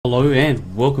Hello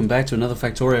and welcome back to another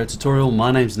Factorio tutorial.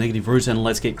 My name's Negative Root and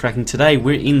let's get cracking. Today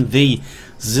we're in the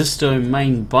Xisto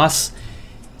main bus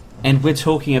and we're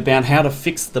talking about how to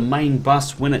fix the main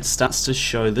bus when it starts to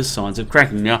show the signs of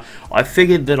cracking. Now I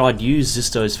figured that I'd use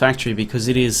Xisto's factory because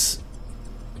it is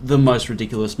the most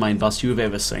ridiculous main bus you've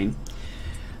ever seen,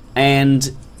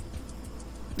 and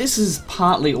this is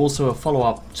partly also a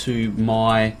follow-up to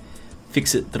my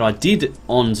fix-it that I did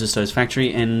on Xisto's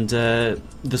factory and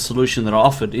the solution that I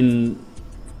offered, in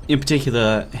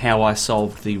particular how I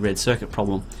solved the red circuit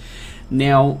problem.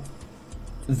 Now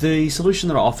the solution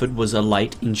that I offered was a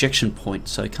late injection point,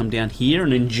 so come down here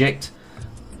and inject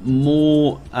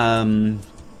more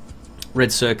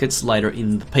red circuits later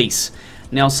in the piece.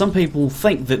 Now some people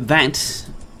think that that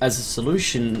as a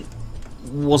solution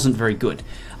wasn't very good,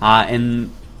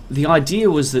 and the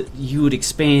idea was that you would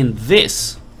expand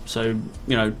this, so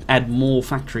add more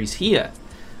factories here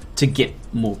to get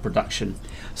more production.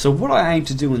 So what I aim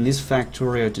to do in this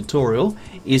Factorio tutorial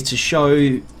is to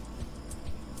show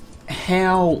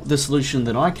how the solution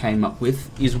that I came up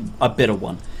with is a better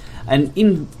one. And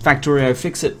in Factorio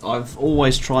Fix-It, I've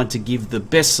always tried to give the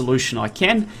best solution I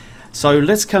can. So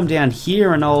let's come down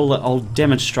here and I'll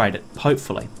demonstrate it,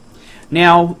 hopefully.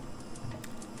 Now,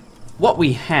 what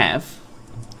we have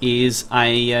is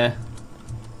a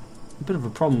bit of a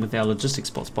problem with our logistics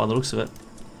bots by the looks of it.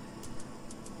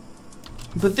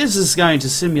 But this is going to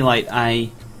simulate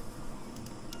a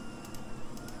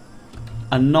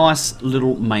nice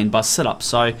little main bus setup.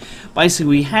 So basically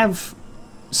we have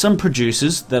some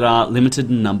producers that are limited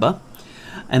in number,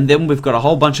 and then we've got a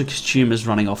whole bunch of consumers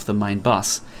running off the main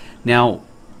bus. Now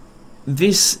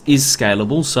this is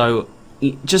scalable, so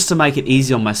just to make it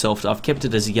easy on myself, I've kept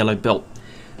it as a yellow belt,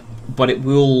 but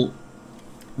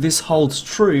this holds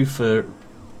true for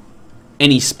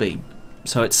any speed.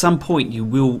 So at some point you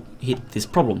will hit this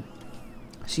problem.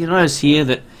 So you notice here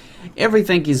that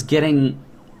everything is getting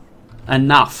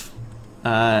enough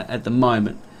at the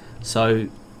moment. So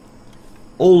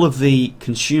all of the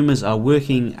consumers are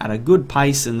working at a good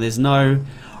pace and there's no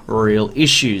real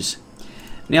issues.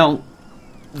 Now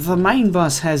the main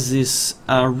bus has this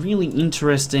really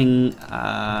interesting,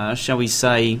 shall we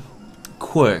say,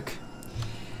 quirk,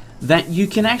 that you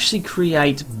can actually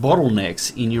create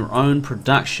bottlenecks in your own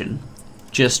production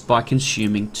just by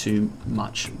consuming too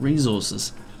much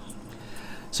resources.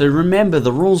 So remember,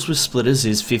 the rules with splitters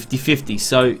is 50-50,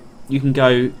 so you can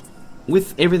go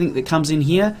with everything that comes in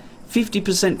here,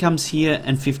 50% comes here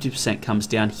and 50% comes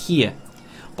down here.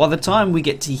 By the time we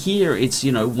get to here, it's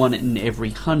 1 in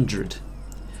every 100.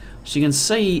 So you can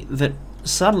see that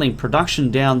suddenly production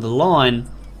down the line,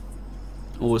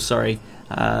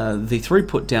 the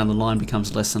throughput down the line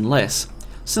becomes less and less,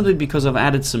 simply because I've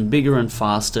added some bigger and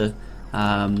faster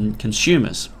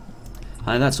consumers.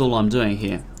 And that's all I'm doing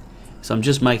here. So I'm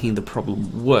just making the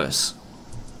problem worse.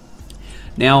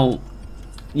 Now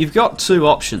you've got two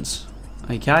options,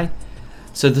 okay?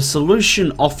 So the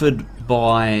solution offered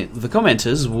by the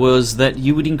commenters was that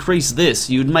you would increase this,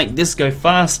 you would make this go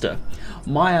faster.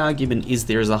 My argument is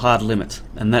there is a hard limit,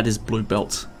 and that is blue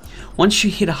belts. Once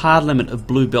you hit a hard limit of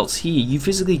blue belts here, you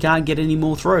physically can't get any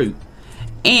more through.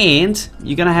 And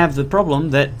you're going to have the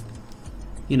problem that,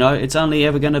 it's only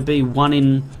ever going to be 1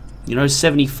 in,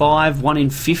 75, 1 in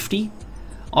 50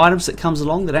 items that comes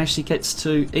along that actually gets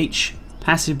to each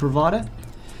passive provider.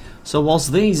 So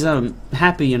whilst these are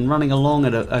happy and running along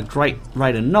at a great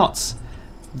rate of knots,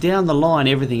 down the line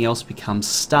everything else becomes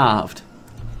starved.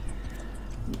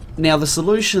 Now the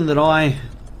solution that I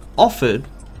offered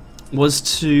was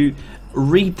to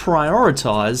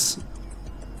reprioritize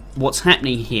what's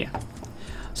happening here.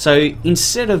 So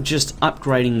instead of just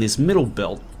upgrading this middle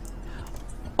belt,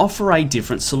 offer a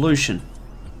different solution,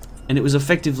 and it was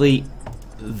effectively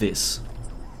this.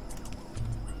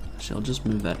 Actually, I'll just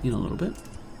move that in a little bit.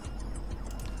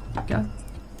 Okay.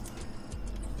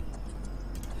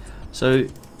 So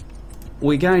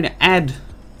we're going to add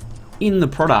in the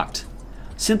product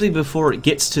simply before it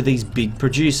gets to these big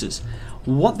producers.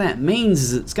 What that means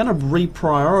is it's going to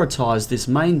reprioritize this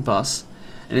main bus,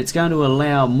 and it's going to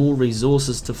allow more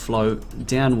resources to flow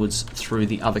downwards through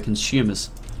the other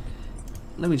consumers.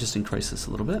 Let me just increase this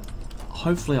a little bit.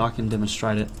 Hopefully I can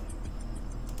demonstrate it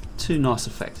to nice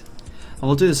effect. And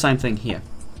we'll do the same thing here.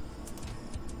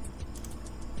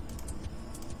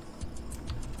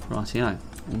 Rightio.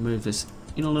 We'll move this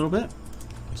in a little bit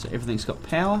so everything's got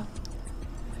power.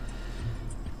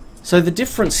 So the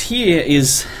difference here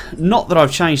is not that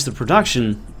I've changed the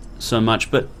production so much,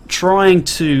 but trying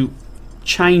to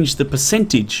change the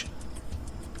percentage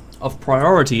of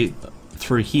priority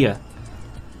through here.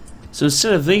 So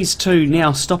instead of these two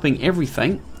now stopping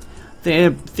everything,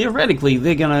 theoretically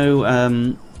they're going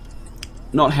to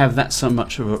not have that so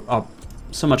much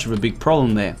of a big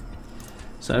problem there.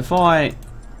 So if I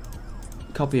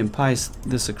copy and paste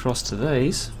this across to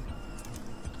these,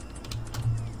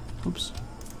 oops,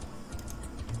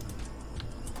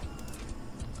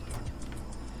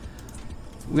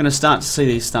 we're going to start to see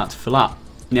these start to fill up.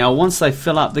 Now once they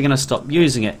fill up, they're going to stop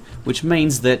using it, which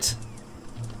means that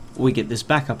we get this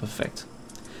backup effect.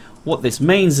 What this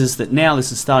means is that now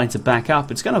this is starting to back up.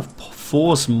 It's going to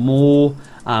force more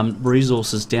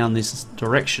resources down this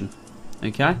direction.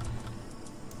 Okay?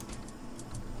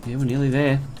 Yeah, we're nearly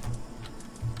there.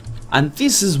 And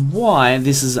this is why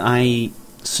this is a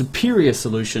superior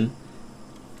solution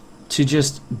to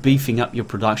just beefing up your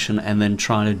production and then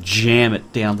trying to jam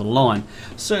it down the line.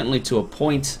 Certainly to a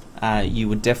point, you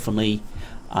would definitely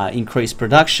increase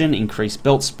production, increase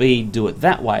belt speed, do it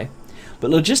that way. But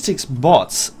logistics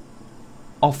bots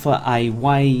offer a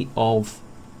way of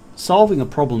solving a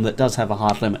problem that does have a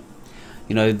hard limit.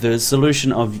 You know, the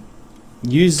solution of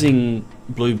using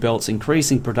blue belts,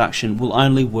 increasing production, will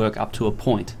only work up to a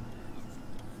point.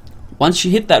 Once you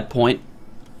hit that point,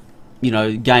 you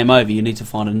know, game over. You need to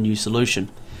find a new solution.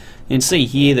 You can see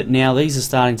here that now these are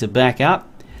starting to back up,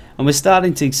 and we're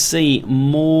starting to see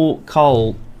more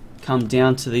coal come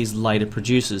down to these later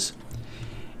producers.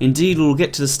 Indeed, it will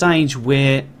get to the stage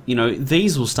where, you know,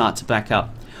 these will start to back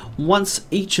up. Once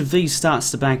each of these starts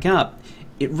to back up,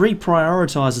 it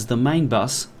reprioritizes the main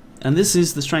bus, and this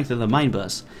is the strength of the main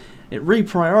bus. It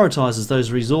reprioritizes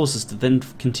those resources to then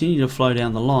continue to flow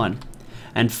down the line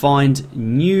and find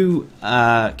new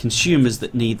consumers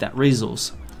that need that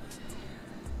resource.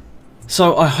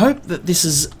 So I hope that this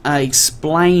has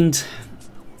explained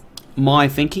my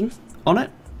thinking on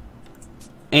it,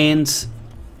 and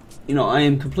you know, I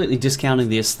am completely discounting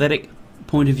the aesthetic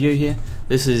point of view here.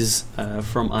 This is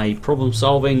from a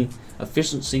problem-solving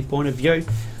efficiency point of view.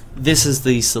 This is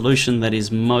the solution that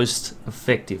is most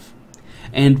effective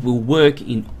and will work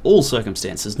in all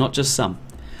circumstances, not just some.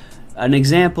 An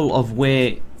example of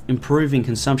where improving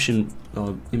consumption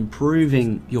or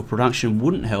improving your production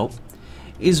wouldn't help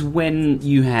is when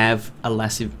you have a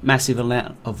massive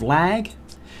amount of lag.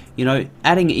 You know,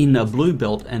 adding in a blue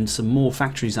belt and some more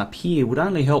factories up here would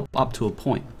only help up to a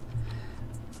point.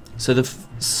 So the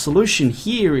solution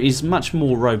here is much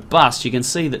more robust. You can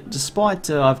see that despite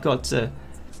I've got you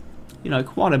know,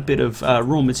 quite a bit of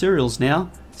raw materials now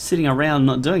sitting around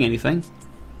not doing anything,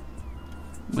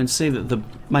 we can see that the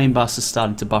main bus is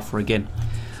starting to buffer again.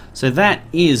 So that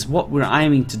is what we're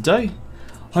aiming to do.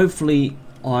 Hopefully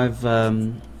I've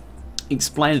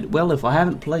explained it well. If I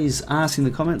haven't, please ask in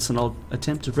the comments and I'll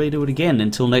attempt to redo it again.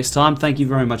 Until next time, thank you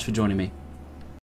very much for joining me.